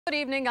Good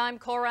evening, I'm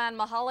Coran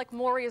Mahalik.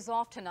 Maury is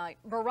off tonight.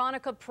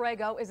 Veronica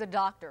Prego is a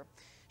doctor.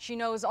 She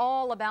knows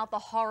all about the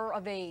horror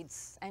of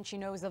AIDS, and she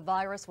knows the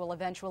virus will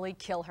eventually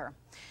kill her.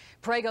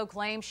 Prego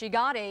claims she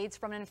got AIDS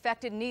from an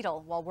infected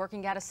needle while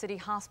working at a city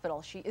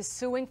hospital. She is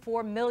suing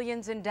for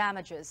millions in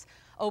damages.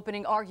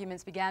 Opening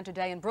arguments began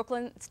today in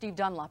Brooklyn. Steve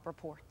Dunlop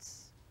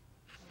reports.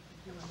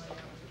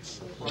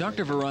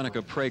 Dr.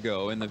 Veronica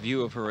Prego, in the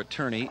view of her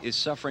attorney, is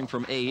suffering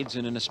from AIDS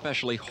in an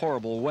especially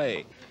horrible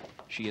way.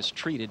 She has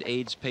treated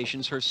AIDS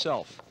patients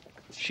herself.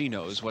 She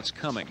knows what's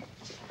coming.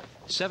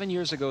 7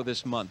 years ago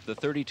this month, the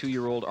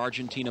 32-year-old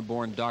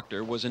Argentina-born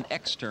doctor was an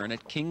extern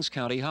at Kings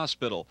County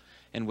Hospital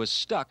and was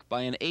stuck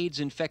by an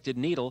AIDS-infected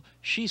needle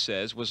she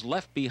says was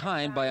left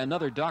behind by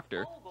another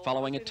doctor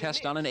following a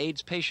test on an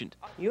AIDS patient.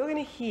 You're going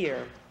to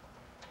hear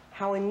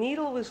how a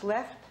needle was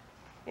left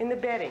in the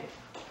bedding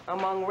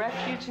among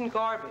refuse and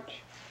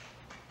garbage.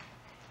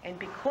 And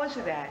because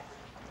of that,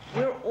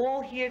 we're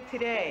all here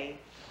today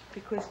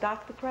because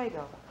Dr.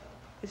 Prego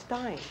is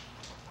dying.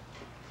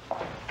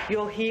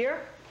 You'll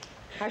hear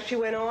how she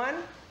went on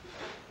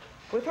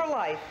with her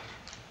life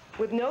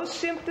with no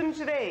symptoms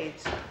of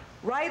AIDS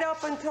right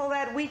up until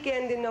that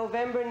weekend in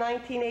November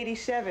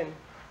 1987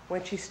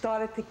 when she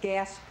started to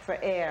gasp for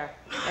air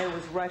and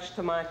was rushed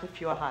to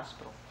Montefiore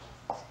Hospital.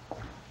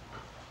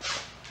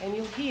 And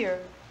you'll hear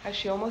how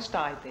she almost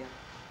died there.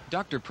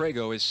 Dr.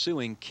 Prego is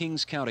suing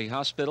Kings County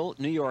Hospital,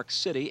 New York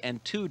City,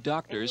 and 2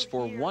 doctors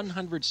for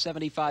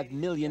 $175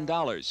 million.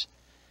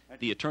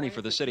 The attorney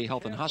for the City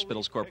Health and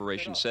Hospitals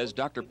Corporation says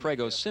Dr.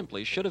 Prego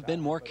simply should have been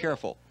more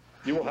careful.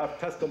 You will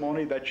have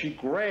testimony that she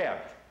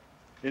grabbed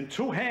in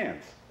 2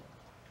 hands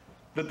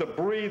the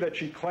debris that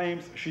she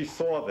claims she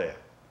saw there,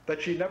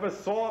 that she never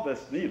saw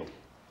this needle.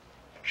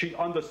 She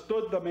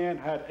understood the man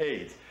had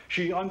AIDS.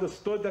 She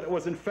understood that it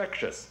was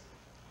infectious.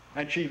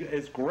 And she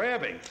is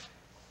grabbing.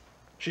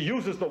 She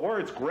uses the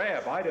words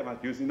grab. I'm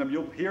not using them.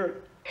 You'll hear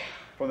it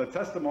from the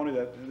testimony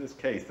that in this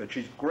case, that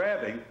she's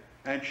grabbing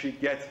and she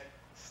gets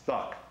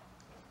stuck.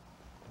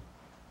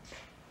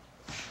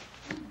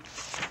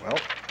 Well,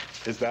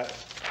 is that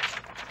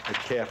a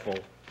careful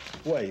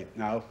way?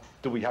 Now,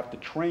 do we have to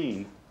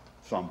train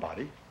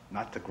somebody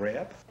not to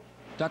grab?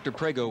 Dr.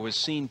 Prego was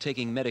seen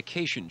taking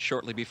medication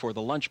shortly before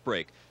the lunch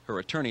break. Her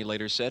attorney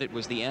later said it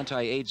was the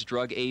anti-AIDS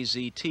drug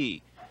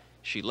AZT.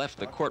 She left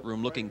the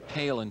courtroom looking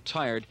pale and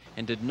tired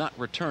and did not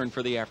return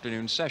for the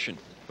afternoon session,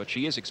 but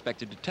she is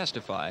expected to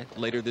testify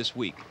later this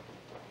week.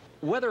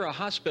 Whether a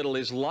hospital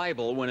is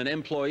liable when an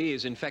employee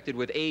is infected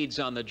with AIDS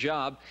on the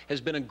job has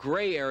been a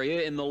gray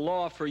area in the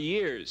law for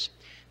years.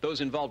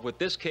 Those involved with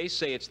this case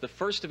say it's the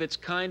first of its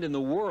kind in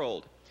the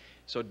world.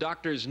 So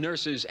doctors,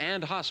 nurses,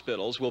 and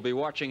hospitals will be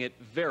watching it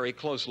very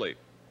closely.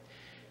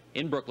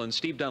 In Brooklyn,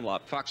 Steve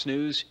Dunlop, Fox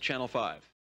News, Channel 5.